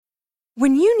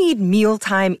When you need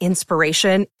mealtime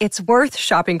inspiration, it's worth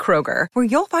shopping Kroger, where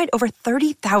you'll find over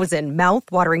 30,000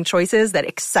 mouth-watering choices that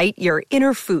excite your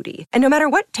inner foodie. And no matter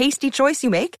what tasty choice you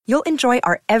make, you'll enjoy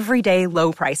our everyday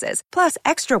low prices, plus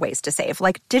extra ways to save,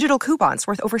 like digital coupons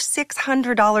worth over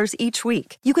 $600 each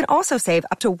week. You can also save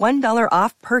up to $1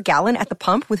 off per gallon at the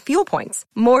pump with fuel points.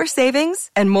 More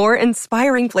savings and more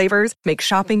inspiring flavors make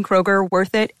shopping Kroger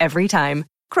worth it every time.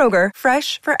 Kroger,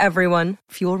 fresh for everyone.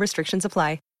 Fuel restrictions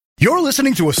apply. You're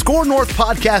listening to a Score North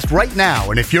podcast right now,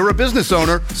 and if you're a business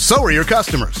owner, so are your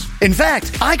customers. In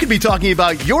fact, I could be talking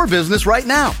about your business right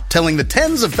now, telling the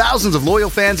tens of thousands of loyal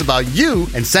fans about you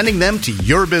and sending them to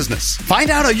your business. Find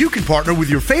out how you can partner with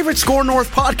your favorite Score North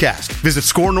podcast. Visit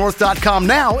scorenorth.com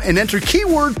now and enter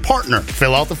keyword partner.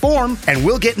 Fill out the form, and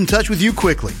we'll get in touch with you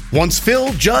quickly. Once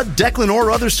Phil, Judd, Declan, or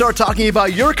others start talking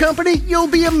about your company, you'll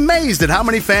be amazed at how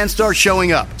many fans start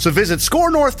showing up. So visit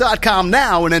scorenorth.com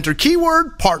now and enter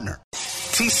keyword partner.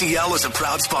 TCL is a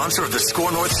proud sponsor of the Score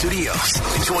North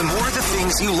Studios. Enjoy more of the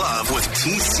things you love with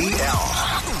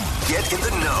TCL. Get in the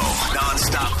know.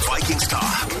 Non-stop Vikings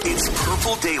talk. It's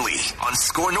Purple Daily on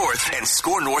Score North and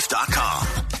scorenorth.com.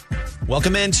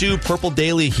 Welcome into Purple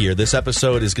Daily here. This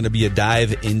episode is going to be a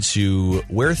dive into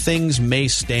where things may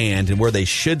stand and where they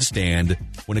should stand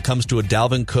when it comes to a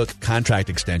Dalvin Cook contract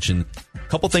extension. A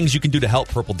couple things you can do to help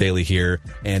Purple Daily here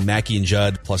and Mackie and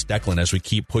Judd plus Declan as we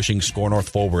keep pushing Score North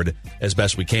forward as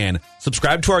best we can.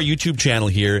 Subscribe to our YouTube channel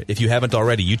here if you haven't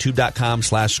already,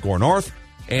 youtube.com/ScoreNorth,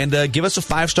 and give us a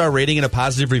 5-star rating and a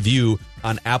positive review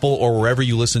on Apple or wherever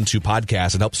you listen to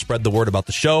podcasts. It helps spread the word about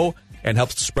the show and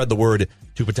helps spread the word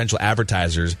to potential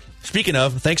advertisers. Speaking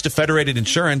of, thanks to Federated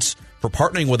Insurance for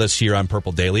partnering with us here on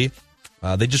Purple Daily.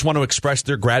 They just want to express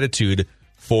their gratitude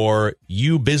for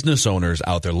you business owners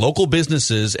out there. Local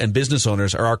businesses and business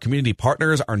owners are our community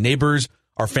partners, our neighbors,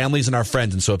 our families, and our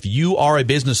friends. And so if you are a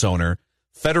business owner,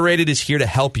 Federated is here to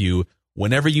help you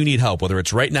whenever you need help, whether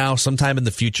it's right now, sometime in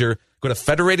the future. Go to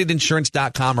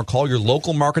federatedinsurance.com or call your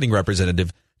local marketing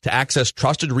representative to access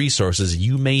trusted resources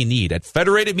you may need. At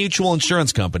Federated Mutual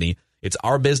Insurance Company, it's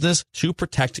our business to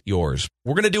protect yours.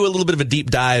 We're going to do a little bit of a deep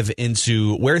dive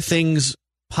into where things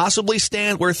possibly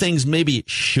stand, where things maybe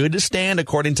should stand,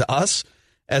 according to us,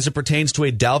 as it pertains to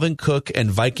a Dalvin Cook and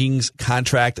Vikings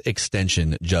contract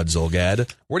extension. Judd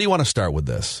Zulgad, where do you want to start with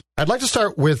this? I'd like to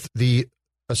start with the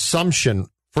assumption,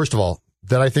 first of all,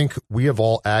 that I think we have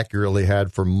all accurately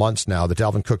had for months now, that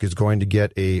Dalvin Cook is going to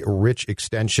get a rich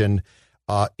extension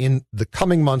in the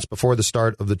coming months before the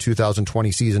start of the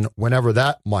 2020 season, whenever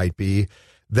that might be,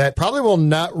 that probably will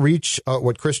not reach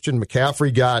what Christian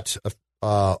McCaffrey got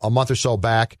a month or so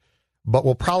back, but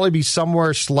will probably be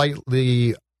somewhere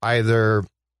slightly either.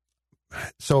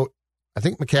 So I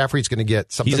think McCaffrey's going to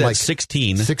get something like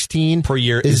 16 per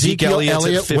year. Ezekiel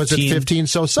Elliott was at 15.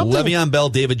 So something. Le'Veon Bell,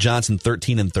 David Johnson,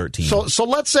 13 and 13. So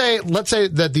let's say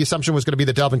that the assumption was going to be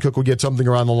that Dalvin Cook would get something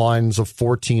around the lines of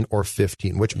 14 or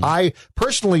 15, which I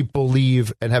personally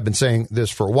believe, and have been saying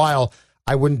this for a while,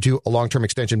 I wouldn't do a long-term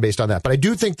extension based on that. But I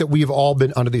do think that we've all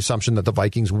been under the assumption that the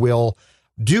Vikings will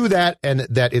do that and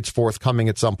that it's forthcoming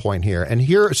at some point here. And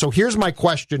here's my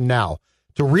question now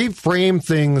to reframe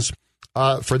things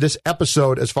for this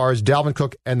episode as far as Dalvin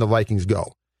Cook and the Vikings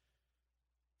go.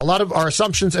 A lot of our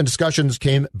assumptions and discussions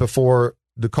came before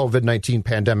the COVID-19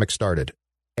 pandemic started.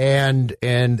 And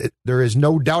there is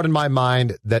no doubt in my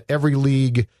mind that every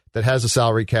league that has a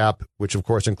salary cap, which of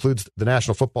course includes the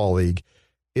National Football League,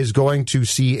 is going to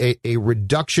see a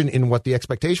reduction in what the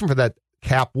expectation for that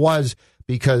cap was,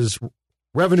 because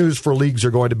revenues for leagues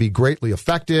are going to be greatly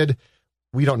affected.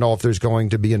 We don't know if there's going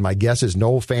to be, and my guess is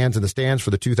no fans in the stands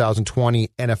for the 2020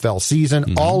 NFL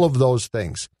season, all of those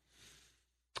things.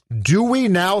 Do we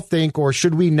now think, or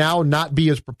should we now not be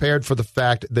as prepared for the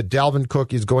fact that Dalvin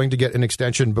Cook is going to get an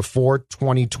extension before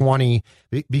 2020?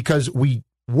 Because we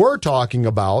were talking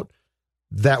about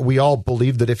that we all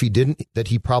believed that if he didn't, that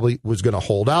he probably was going to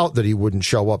hold out, that he wouldn't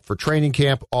show up for training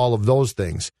camp, all of those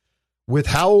things. With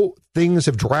how things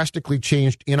have drastically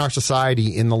changed in our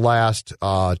society in the last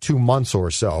 2 months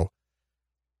or so,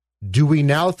 do we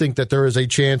now think that there is a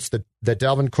chance that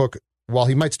Dalvin Cook, while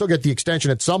he might still get the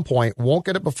extension at some point, won't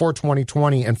get it before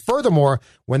 2020? And furthermore,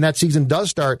 when that season does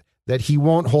start, that he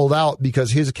won't hold out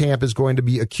because his camp is going to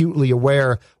be acutely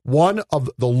aware, one, of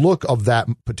the look of that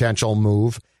potential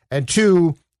move, and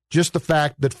two, just the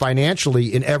fact that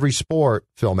financially in every sport,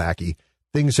 Phil Mackey,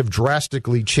 things have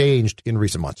drastically changed in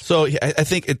recent months. So I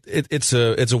think it's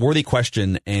a worthy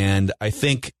question, and I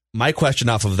think my question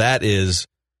off of that is,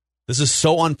 this is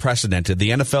so unprecedented. The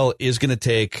NFL is going to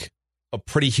take a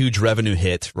pretty huge revenue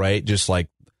hit, right? Just like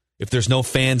if there's no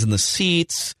fans in the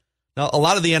seats, Now, a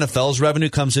lot of the NFL's revenue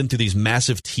comes into these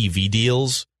massive TV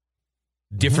deals,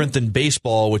 different than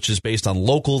baseball, which is based on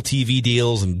local TV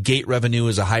deals, and gate revenue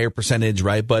is a higher percentage,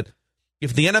 right? But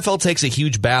if the NFL takes a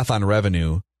huge bath on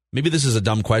revenue, maybe this is a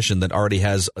dumb question that already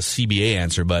has a CBA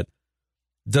answer, but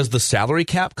does the salary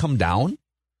cap come down?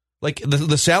 Like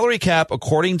the salary cap,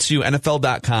 according to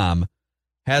NFL.com,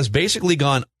 has basically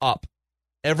gone up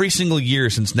every single year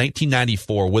since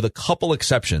 1994, with a couple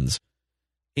exceptions.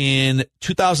 In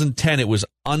 2010, it was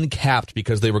uncapped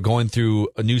because they were going through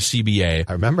a new CBA.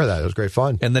 I remember that. It was great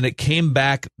fun. And then it came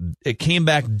back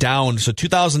down. So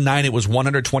 2009, it was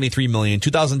 $123 million.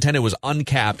 2010, it was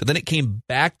uncapped. And then it came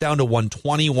back down to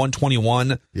 120,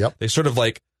 121. Yep. They sort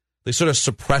of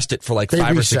suppressed it for like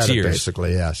 5 or 6 years.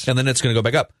 Basically, yes. And then it's going to go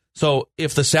back up. So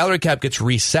if the salary cap gets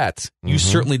reset, you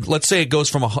certainly, let's say it goes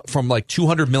from like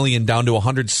 200 million down to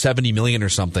 170 million or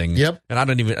something. Yep. And I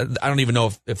don't even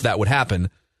know if that would happen.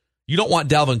 You don't want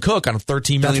Dalvin Cook on a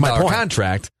 $13 million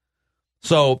contract.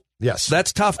 So yes,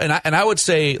 that's tough. And I would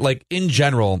say, like, in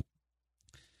general,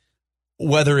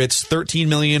 whether it's 13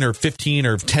 million or 15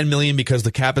 or 10 million because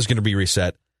the cap is going to be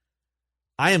reset,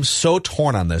 I am so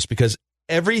torn on this because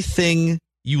everything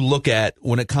you look at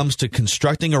when it comes to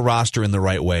constructing a roster in the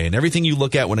right way, and everything you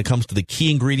look at when it comes to the key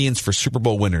ingredients for Super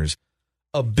Bowl winners,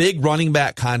 a big running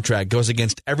back contract goes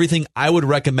against everything I would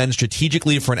recommend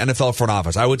strategically for an NFL front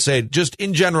office. I would say, just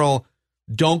in general,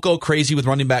 don't go crazy with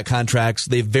running back contracts.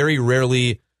 They very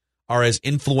rarely are as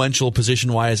influential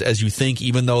position-wise as you think,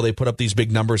 even though they put up these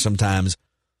big numbers sometimes.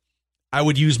 I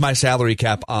would use my salary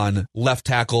cap on left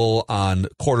tackle, on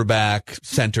quarterback,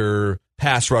 center,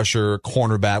 pass rusher,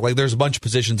 cornerback. Like, there's a bunch of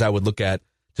positions I would look at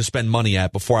to spend money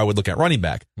at before I would look at running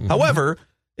back. However,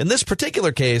 in this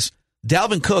particular case,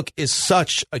 Dalvin Cook is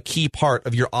such a key part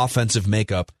of your offensive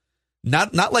makeup.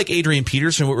 Not like Adrian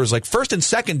Peterson, where it was like first and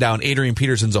second down, Adrian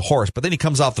Peterson's a horse, but then he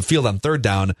comes off the field on third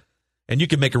down, and you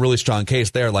can make a really strong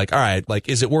case there. Like, all right, like,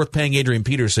 is it worth paying Adrian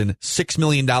Peterson $6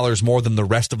 million more than the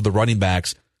rest of the running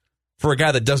backs for a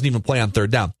guy that doesn't even play on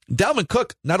third down? Dalvin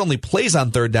Cook not only plays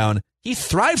on third down, he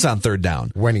thrives on third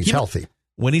down. When he's healthy.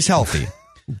 When he's healthy.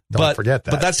 Don't forget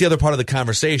that. But that's the other part of the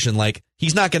conversation. Like,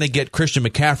 he's not going to get Christian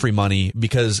McCaffrey money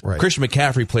because Christian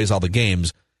McCaffrey plays all the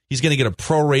games. He's going to get a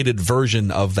prorated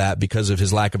version of that because of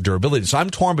his lack of durability. So I'm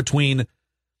torn between,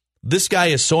 this guy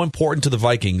is so important to the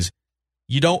Vikings.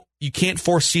 You can't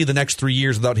foresee the next 3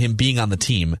 years without him being on the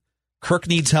team. Kirk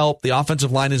needs help. The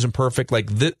offensive line isn't perfect. Like,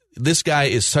 this guy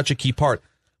is such a key part.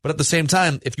 But at the same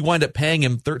time, if you wind up paying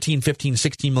him $13, $15,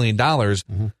 $16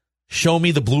 million, show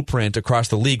me the blueprint across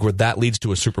the league where that leads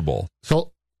to a Super Bowl.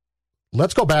 So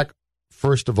let's go back,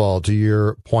 first of all, to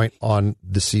your point on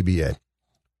the CBA.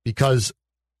 Because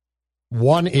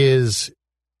one is,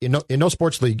 in no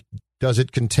sports league does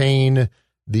it contain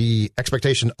the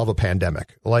expectation of a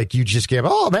pandemic. Like, you just give,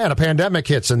 oh, man, a pandemic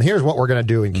hits, and here's what we're going to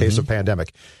do in case of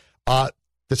pandemic. The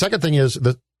second thing is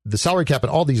the salary cap in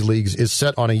all these leagues is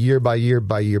set on a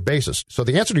year-by-year basis. So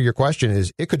the answer to your question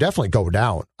is it could definitely go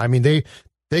down. I mean, they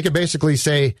could basically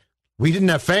say, we didn't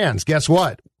have fans. Guess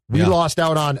what? We lost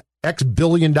out on X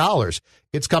billion dollars.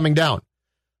 It's coming down,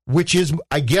 which is,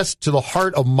 I guess, to the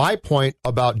heart of my point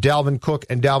about Dalvin Cook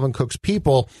and Dalvin Cook's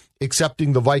people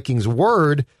accepting the Vikings'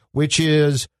 word, which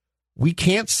is, we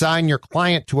can't sign your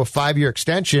client to a 5-year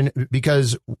extension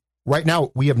because right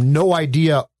now we have no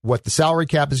idea what the salary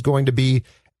cap is going to be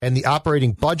and the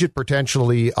operating budget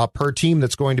potentially per team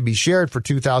that's going to be shared for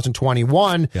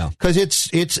 2021 because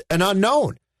it's an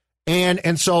unknown.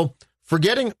 And so,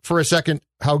 forgetting for a second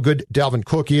how good Dalvin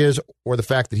Cook is, or the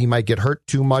fact that he might get hurt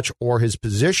too much, or his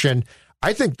position,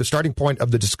 I think the starting point of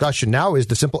the discussion now is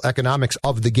the simple economics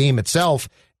of the game itself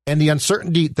and the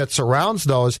uncertainty that surrounds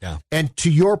those. And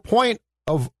to your point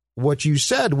of what you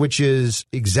said, which is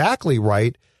exactly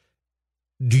right,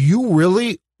 do you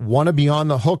really want to be on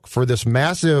the hook for this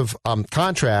massive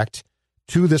contract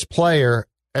to this player,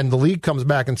 and the league comes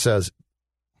back and says,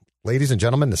 ladies and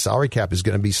gentlemen, the salary cap is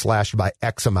going to be slashed by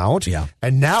X amount.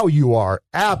 And now you are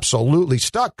absolutely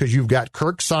stuck because you've got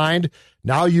Kirk signed.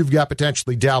 Now you've got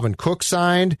potentially Dalvin Cook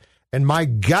signed. And my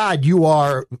God, you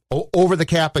are over the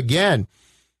cap again.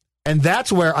 And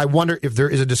that's where I wonder if there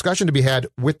is a discussion to be had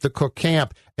with the Cook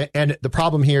camp. And the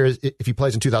problem here is if he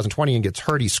plays in 2020 and gets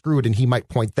hurt, he's screwed. And he might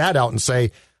point that out and say,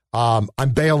 I'm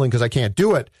bailing because I can't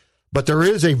do it. But there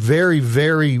is a very,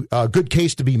 very good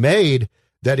case to be made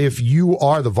that if you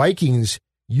are the Vikings,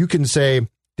 you can say,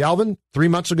 Dalvin, 3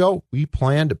 months ago, we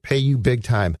planned to pay you big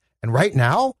time. And right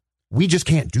now, we just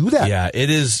can't do that. Yeah, it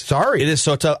is. Sorry. It is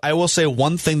so tough. I will say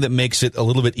one thing that makes it a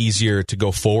little bit easier to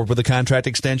go forward with a contract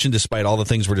extension, despite all the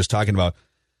things we're just talking about.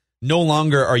 no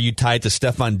longer are you tied to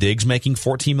Stephon Diggs making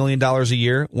 $14 million a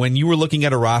year. When you were looking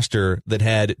at a roster that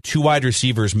had 2 wide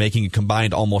receivers making a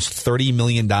combined almost $30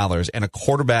 million and a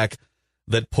quarterback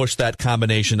that pushed that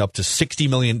combination up to $60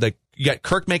 million, like you got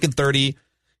Kirk making 30,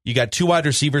 you got 2 wide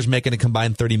receivers making a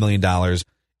combined $30 million.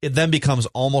 It then becomes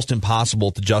almost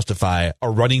impossible to justify a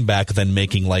running back then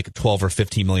making like $12 or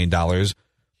 $15 million.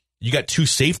 You got 2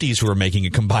 safeties who are making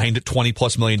a combined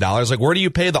 $20+ million. Like, where do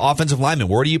you pay the offensive linemen?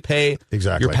 Where do you pay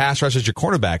your pass rushers, your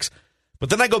cornerbacks?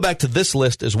 But then I go back to this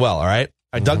list as well, all right?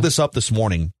 I dug this up this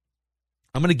morning.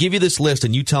 I'm going to give you this list,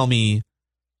 and you tell me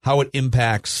how it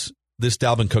impacts this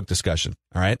Dalvin Cook discussion,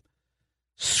 all right?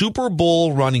 Super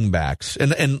Bowl running backs,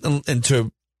 and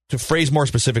to phrase more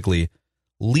specifically,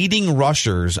 leading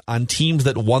rushers on teams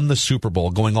that won the Super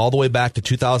Bowl going all the way back to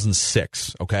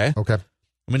 2006, okay? Okay.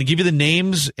 I'm going to give you the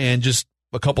names and just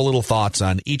a couple little thoughts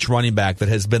on each running back that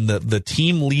has been the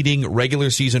team leading regular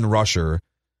season rusher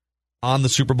on the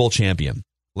Super Bowl champion.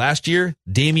 Last year,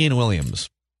 Damian Williams,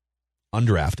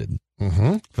 undrafted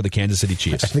for the Kansas City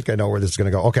Chiefs. I think I know where this is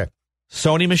going to go. Okay.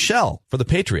 Sony Michel for the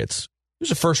Patriots. He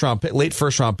was a late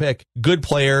first round pick. Good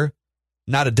player,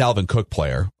 not a Dalvin Cook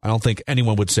player. I don't think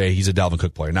anyone would say he's a Dalvin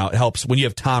Cook player. Now, it helps when you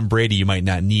have Tom Brady, you might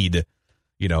not need, a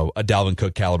Dalvin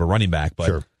Cook caliber running back, but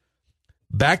sure.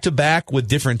 Back-to-back with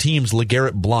different teams,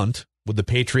 LeGarrette Blount with the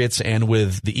Patriots and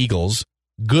with the Eagles.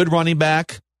 Good running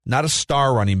back, not a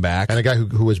star running back. And a guy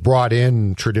who was brought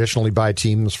in traditionally by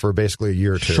teams for basically a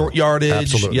year or two. Short yardage,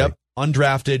 Absolutely. Yep.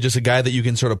 Undrafted, just a guy that you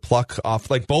can sort of pluck off.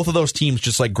 Like both of those teams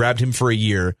just like grabbed him for a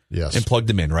year and plugged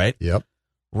him in, right? Yep.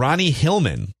 Ronnie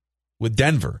Hillman with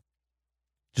Denver.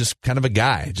 Just kind of a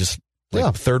guy,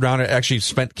 third rounder. Actually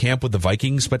spent camp with the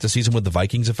Vikings, spent the season with the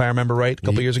Vikings, if I remember right, a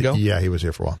couple years ago. Yeah, he was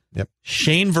here for a while. Yep.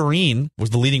 Shane Vereen was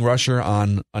the leading rusher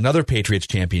on another Patriots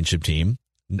championship team.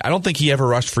 I don't think he ever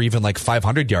rushed for even like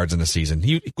 500 yards in a season.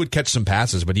 He would catch some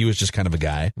passes, but he was just kind of a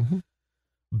guy.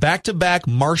 Back-to-back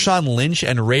Marshawn Lynch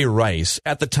and Ray Rice.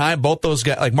 At the time, both those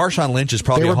guys, like Marshawn Lynch is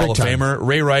probably a Hall of Famer.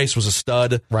 Ray Rice was a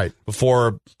stud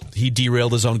before he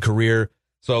derailed his own career.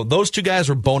 So those 2 guys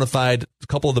were bona fide, a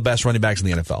couple of the best running backs in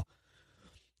the NFL.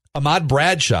 Ahmad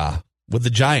Bradshaw with the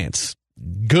Giants.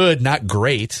 Good, not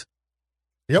great.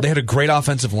 Yep. They had a great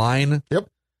offensive line. Yep.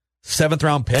 7th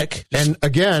round pick. And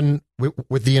again,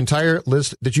 with the entire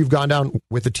list that you've gone down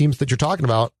with the teams that you're talking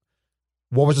about,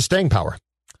 what was the staying power?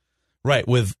 Right.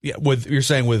 With you're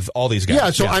saying with all these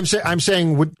guys. Yeah. So I'm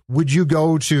saying, would you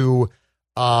go to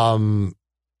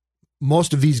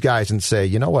most of these guys and say,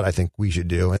 you know what I think we should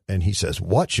do? And he says,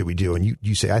 what should we do? And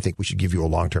you say, I think we should give you a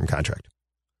long-term contract.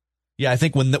 Yeah, I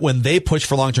think when they push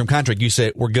for long-term contract, you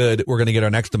say, we're good. We're going to get our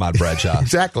next Ahmad Bradshaw.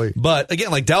 Exactly. But again,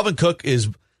 like Dalvin Cook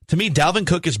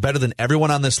is better than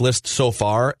everyone on this list so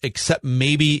far, except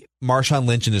maybe Marshawn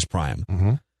Lynch in his prime.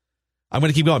 I'm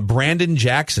going to keep going. Brandon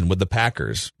Jackson with the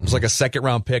Packers. It was like a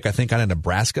 2nd-round pick, I think, out of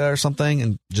Nebraska or something,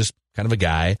 and just kind of a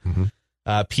guy.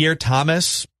 Pierre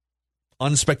Thomas,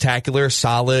 unspectacular,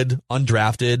 solid,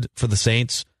 undrafted for the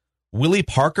Saints. Willie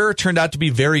Parker turned out to be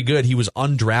very good. He was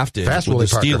undrafted with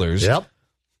the Steelers. Yep.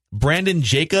 Brandon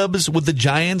Jacobs with the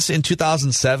Giants in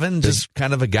 2007, just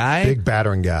kind of a guy. Big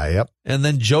battering guy, yep. And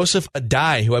then Joseph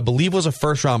Adai, who I believe was a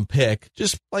 1st-round pick,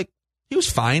 just like he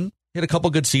was fine. He had a couple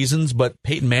good seasons, but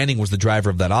Peyton Manning was the driver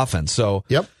of that offense. So,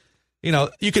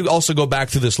 you could also go back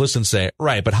through this list and say,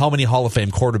 right, but how many Hall of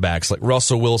Fame quarterbacks like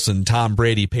Russell Wilson, Tom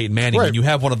Brady, Peyton Manning, when you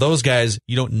have one of those guys,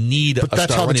 you don't need a star running back. But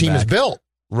that's how the team is built.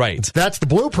 Right. That's the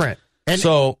blueprint. And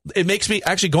so it makes me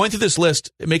actually going through this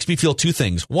list. It makes me feel 2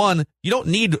 things. One, you don't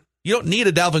need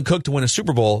a Dalvin Cook to win a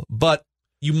Super Bowl, but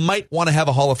you might want to have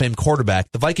a Hall of Fame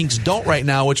quarterback. The Vikings don't right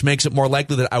now, which makes it more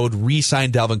likely that I would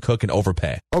re-sign Dalvin Cook and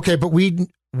overpay. Okay, but we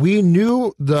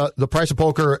knew the price of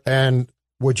poker and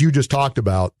what you just talked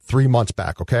about 3 months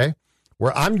back. Okay,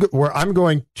 where I'm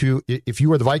going to, if you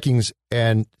were the Vikings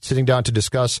and sitting down to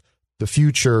discuss the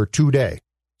future today,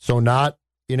 so not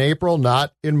in April,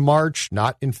 not in March,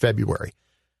 not in February.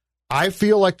 I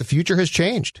feel like the future has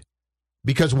changed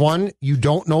because 1, you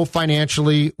don't know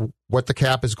financially what the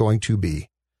cap is going to be.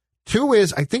 2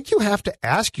 is I think you have to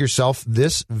ask yourself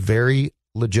this very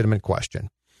legitimate question.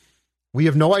 We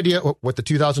have no idea what the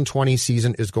 2020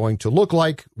 season is going to look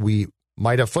like. We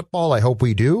might have football. I hope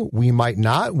we do. We might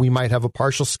not. We might have a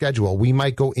partial schedule. We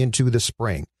might go into the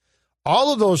spring.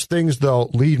 All of those things, though,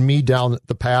 lead me down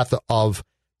the path of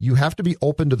you have to be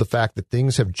open to the fact that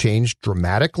things have changed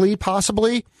dramatically,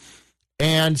 possibly,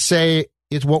 and say,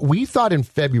 is what we thought in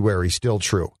February still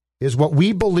true? Is what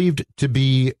we believed to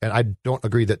be, and I don't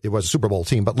agree that it was a Super Bowl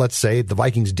team, but let's say the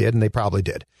Vikings did, and they probably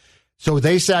did. So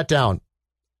they sat down.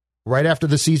 right after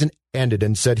the season ended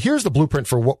and said, here's the blueprint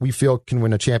for what we feel can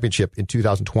win a championship in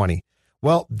 2020.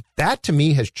 Well, that to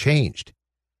me has changed.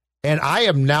 And I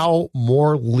am now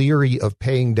more leery of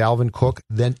paying Dalvin Cook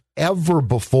than ever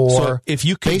before. So if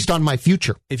you could, based on my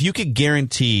future. If you could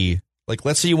guarantee, like,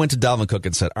 let's say you went to Dalvin Cook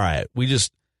and said, all right,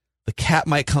 the cap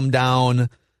might come down.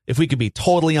 If we could be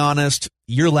totally honest,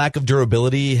 your lack of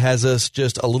durability has us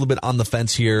just a little bit on the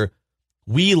fence here.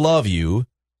 We love you.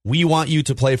 We want you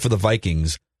to play for the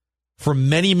Vikings. For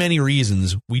many, many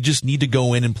reasons, we just need to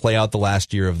go in and play out the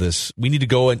last year of this. We need to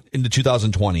go into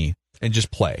 2020 and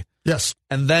just play. Yes.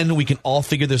 And then we can all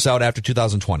figure this out after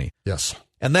 2020. Yes.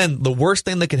 And then the worst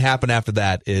thing that could happen after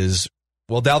that is,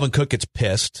 well, Dalvin Cook gets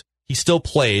pissed. He still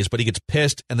plays, but he gets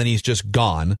pissed, and then he's just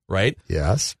gone, right?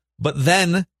 Yes. But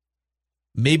then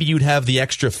maybe you'd have the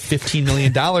extra $15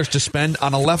 million to spend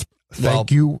on a left.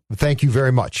 Thank you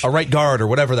very much. A right guard or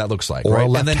whatever that looks like, or right? A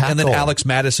left and then tackle. Alex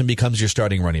Madison becomes your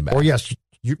starting running back. Or yes,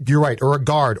 you're right. Or a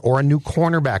guard or a new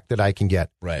cornerback that I can get.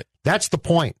 Right. That's the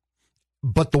point.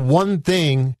 But the one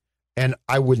thing, and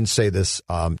I wouldn't say this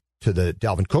to the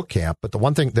Dalvin Cook camp, but the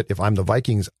one thing that if I'm the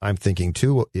Vikings, I'm thinking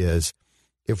too is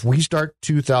if we start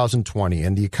 2020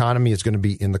 and the economy is going to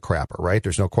be in the crapper, right?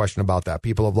 There's no question about that.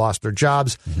 People have lost their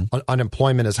jobs. Mm-hmm.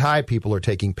 Unemployment is high. People are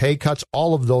taking pay cuts,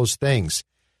 all of those things.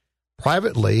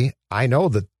 Privately, I know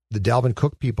that the Dalvin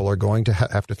Cook people are going to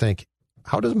have to think,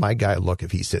 how does my guy look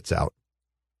if he sits out?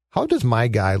 How does my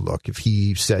guy look if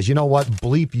he says, you know what,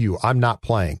 bleep you, I'm not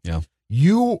playing? Yeah.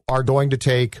 You are going to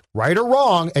take right or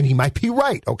wrong, and he might be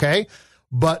right, okay?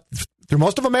 But through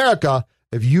most of America,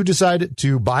 if you decide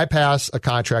to bypass a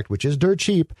contract, which is dirt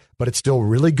cheap, but it's still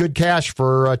really good cash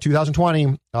for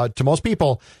 2020 to most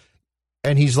people,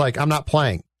 and he's like, I'm not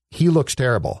playing, he looks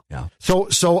terrible. Yeah.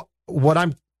 So what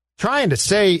I'm trying to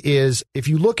say is if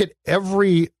you look at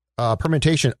every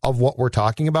permutation of what we're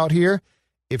talking about here,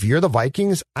 if you're the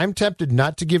Vikings, I'm tempted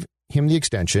not to give him the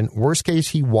extension. Worst case,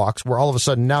 he walks, where all of a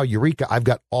sudden now, eureka, I've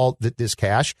got all this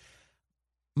cash.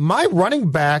 My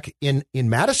running back in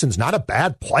Madison's not a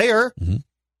bad player.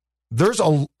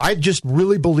 Mm-hmm. I just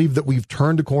really believe that we've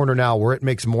turned a corner now where it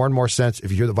makes more and more sense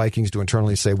if you're the Vikings to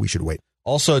internally say we should wait.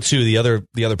 Also, too, the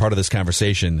other part of this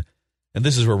conversation, and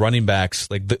this is where running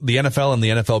backs, like the NFL and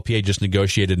the NFLPA just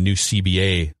negotiated a new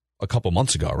CBA a couple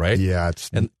months ago, right? Yeah,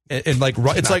 it's like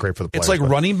it's like great for the players, it's like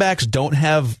running backs don't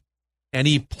have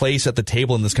any place at the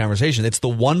table in this conversation. It's the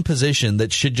one position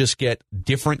that should just get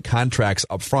different contracts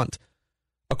up front.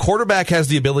 A quarterback has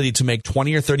the ability to make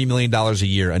 $20 or $30 million a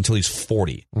year until he's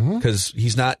 40 because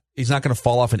he's not going to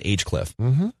fall off an age cliff.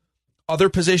 Mm-hmm. Other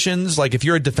positions, like if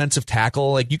you're a defensive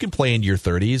tackle, like you can play into your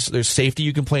 30s. There's safety,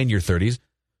 you can play into your 30s.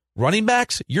 Running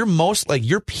backs, your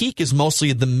peak is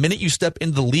mostly the minute you step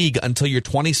into the league until you're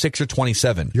 26 or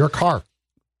 27. Your car.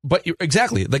 But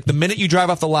exactly, like the minute you drive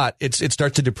off the lot, it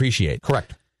starts to depreciate.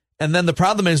 Correct. And then the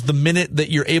problem is the minute that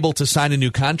you're able to sign a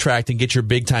new contract and get your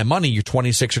big time money, you're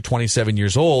 26 or 27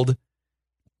 years old.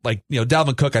 Like,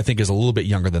 Dalvin Cook, I think, is a little bit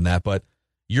younger than that, but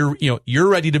you're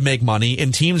ready to make money,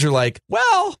 and teams are like,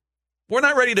 well, we're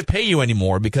not ready to pay you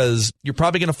anymore because you're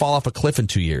probably going to fall off a cliff in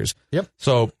 2 years. Yep.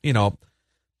 So,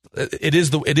 it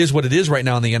is what it is right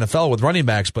now in the NFL with running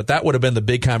backs, but that would have been the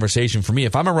big conversation for me.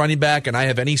 If I'm a running back and I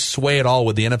have any sway at all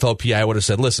with the NFLPA, I would have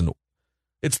said, listen,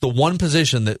 it's the one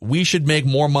position that we should make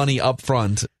more money up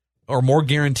front or more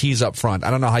guarantees up front. I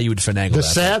don't know how you would finagle that. The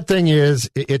sad thing is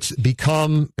it's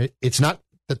not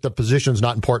that the position's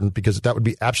not important, because that would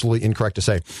be absolutely incorrect to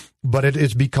say, but it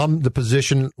has become the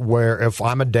position where if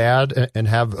I'm a dad and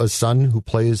have a son who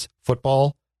plays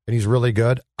football and he's really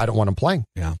good, I don't want him playing.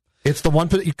 Yeah. It's the one,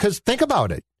 because think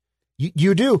about it.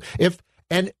 You do.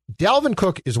 And Dalvin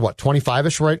Cook is what,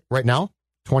 25-ish right now?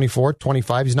 24,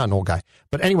 25. He's not an old guy.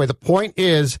 But anyway, the point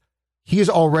is he is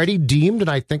already deemed, and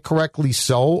I think correctly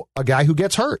so, a guy who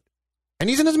gets hurt. And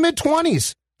he's in his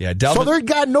mid-20s. Yeah, Dalvin, so they've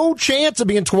got no chance of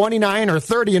being 29 or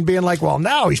 30 and being like, well,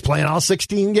 now he's playing all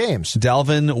 16 games.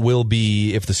 Dalvin will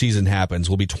be, if the season happens,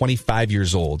 will be 25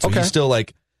 years old. So he's still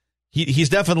like, he's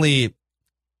definitely,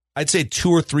 I'd say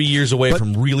 2 or 3 years away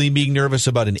from really being nervous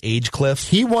about an age cliff.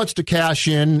 He wants to cash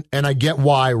in, and I get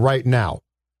why right now.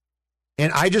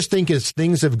 And I just think as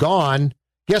things have gone,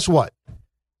 guess what?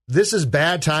 This is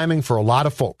bad timing for a lot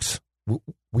of folks.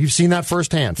 We've seen that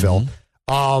firsthand, Phil.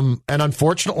 And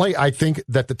unfortunately, I think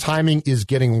that the timing is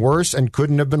getting worse and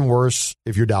couldn't have been worse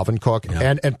if you're Dalvin Cook.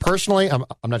 Yeah. And personally, I'm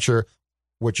not sure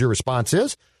what your response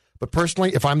is, but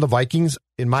personally, if I'm the Vikings,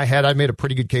 in my head, I've made a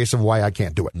pretty good case of why I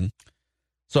can't do it.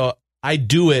 So I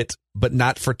do it, but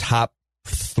not for top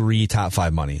 3, top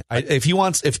 5 money.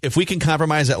 If we can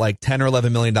compromise at like $10 or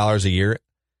 $11 million a year,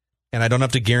 and I don't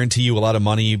have to guarantee you a lot of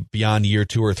money beyond year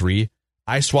 2 or 3,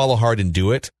 I swallow hard and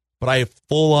do it, but I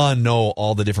full on know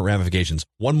all the different ramifications.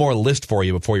 One more list for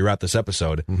you before you wrap this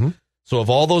episode. Mm-hmm. So of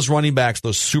all those running backs,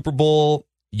 those Super Bowl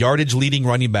yardage leading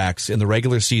running backs in the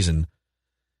regular season,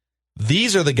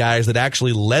 these are the guys that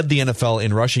actually led the NFL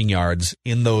in rushing yards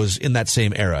in that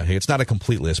same era. It's not a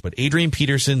complete list, but Adrian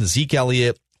Peterson, Zeke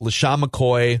Elliott, LaShawn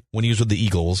McCoy when he was with the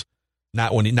Eagles,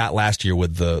 not last year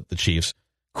with the Chiefs.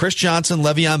 Chris Johnson,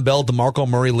 Le'Veon Bell, DeMarco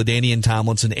Murray, LaDainian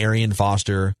Tomlinson, Arian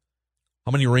Foster.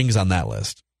 How many rings on that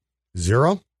list?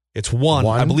 0. It's one.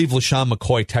 I believe LaShawn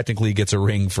McCoy technically gets a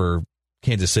ring for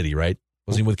Kansas City, right?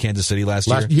 Was he with Kansas City last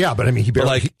year? Yeah, but I mean, he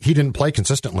didn't play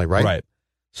consistently, right? Right.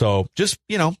 So just,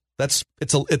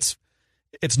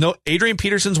 Adrian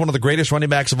Peterson's one of the greatest running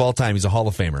backs of all time. He's a Hall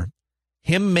of Famer.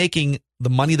 Him making the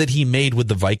money that he made with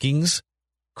the Vikings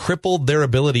crippled their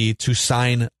ability to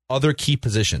sign other key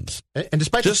positions. And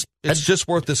despite it's just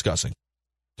worth discussing.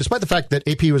 Despite the fact that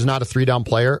AP was not a 3-down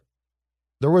player,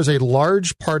 there was a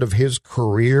large part of his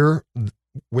career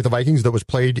with the Vikings that was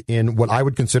played in what I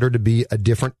would consider to be a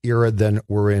different era than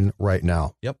we're in right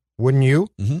now. Yep. Wouldn't you?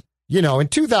 Mm-hmm. In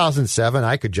 2007,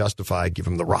 I could justify give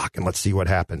him the rock and let's see what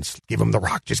happens. Give him the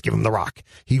rock. Just give him the rock.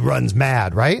 He runs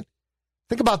mad, right?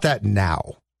 Think about that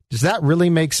now. Does that really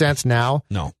make sense now?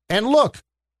 No. And look,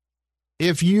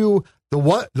 the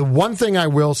one thing I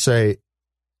will say,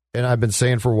 and I've been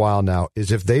saying for a while now,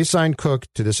 is if they sign Cook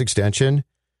to this extension,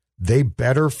 they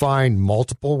better find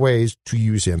multiple ways to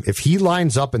use him. If he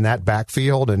lines up in that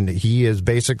backfield and he is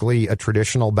basically a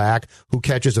traditional back who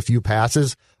catches a few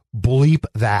passes, bleep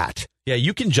that. Yeah,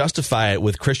 you can justify it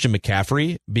with Christian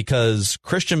McCaffrey because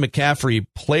Christian McCaffrey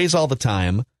plays all the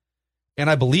time. And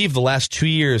I believe the last 2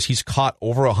 years he's caught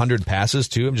over 100 passes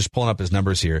too. I'm just pulling up his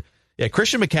numbers here. Yeah,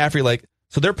 Christian McCaffrey,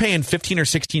 so they're paying $15 or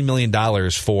 $16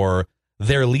 million for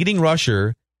their leading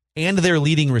rusher and their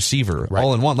leading receiver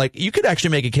all in one. You could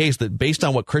actually make a case that based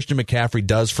on what Christian McCaffrey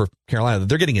does for Carolina,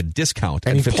 they're getting a discount.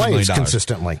 And at he $15 plays million.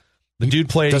 consistently. The dude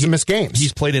doesn't miss games.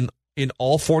 He's played in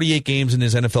all 48 games in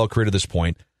his NFL career to this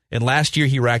point. And last year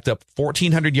he racked up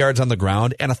 1,400 yards on the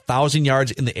ground and 1,000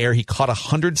 yards in the air. He caught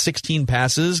 116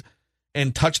 passes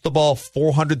and touched the ball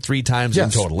 403 times in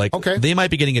total. They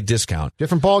might be getting a discount.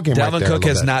 Different ball game. Dalvin Cook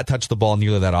has not touched the ball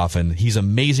nearly that often. He's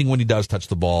amazing when he does touch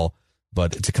the ball,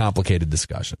 but it's a complicated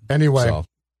discussion. Anyway,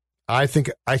 I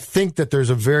think that there's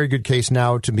a very good case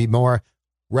now to be more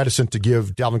reticent to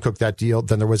give Dalvin Cook that deal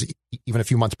than there was even a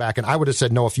few months back. And I would have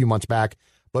said no a few months back,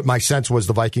 but my sense was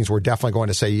the Vikings were definitely going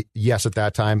to say yes at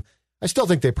that time. I still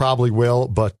think they probably will,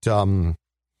 but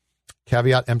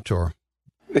caveat emptor.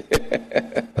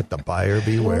 Let the buyer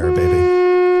beware,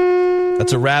 baby.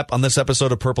 That's a wrap on this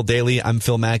episode of Purple Daily. I'm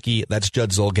Phil Mackey. That's Judd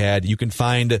Zulgad. You can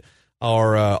find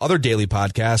our other daily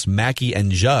podcast, Mackey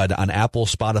and Judd, on Apple,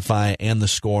 Spotify, and the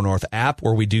Score North app,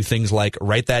 where we do things like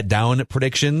Write That Down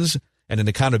predictions and an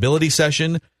accountability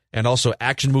session, and also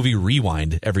Action Movie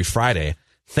Rewind every Friday.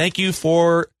 Thank you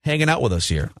for hanging out with us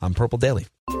here on Purple Daily.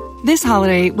 This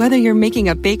holiday, whether you're making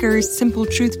a Baker's Simple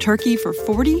Truth turkey for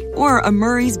 40 or a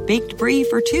Murray's Baked Brie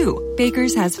for 2,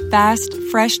 Baker's has fast,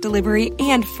 fresh delivery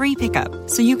and free pickup,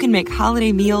 so you can make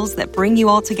holiday meals that bring you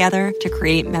all together to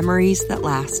create memories that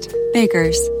last.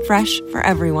 Baker's, fresh for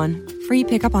everyone. Free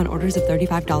pickup on orders of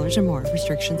 $35 or more.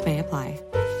 Restrictions may apply.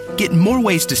 Get more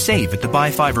ways to save at the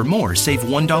Buy 5 or More Save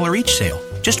 $1 each sale.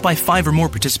 Just buy 5 or more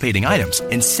participating items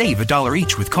and save $1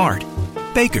 each with card.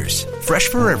 Baker's, fresh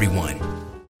for everyone.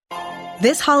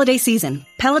 This holiday season,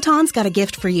 Peloton's got a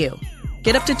gift for you.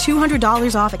 Get up to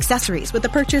 $200 off accessories with the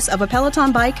purchase of a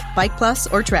Peloton bike, Bike Plus,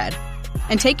 or Tread.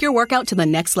 And take your workout to the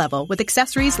next level with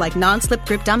accessories like non-slip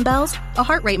grip dumbbells, a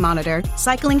heart rate monitor,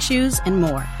 cycling shoes, and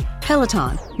more.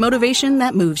 Peloton, motivation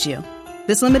that moves you.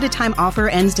 This limited time offer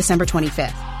ends December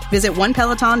 25th. Visit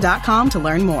onepeloton.com to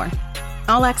learn more.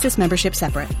 All access membership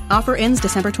separate. Offer ends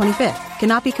December 25th.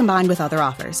 Cannot be combined with other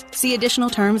offers. See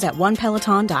additional terms at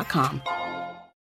onepeloton.com.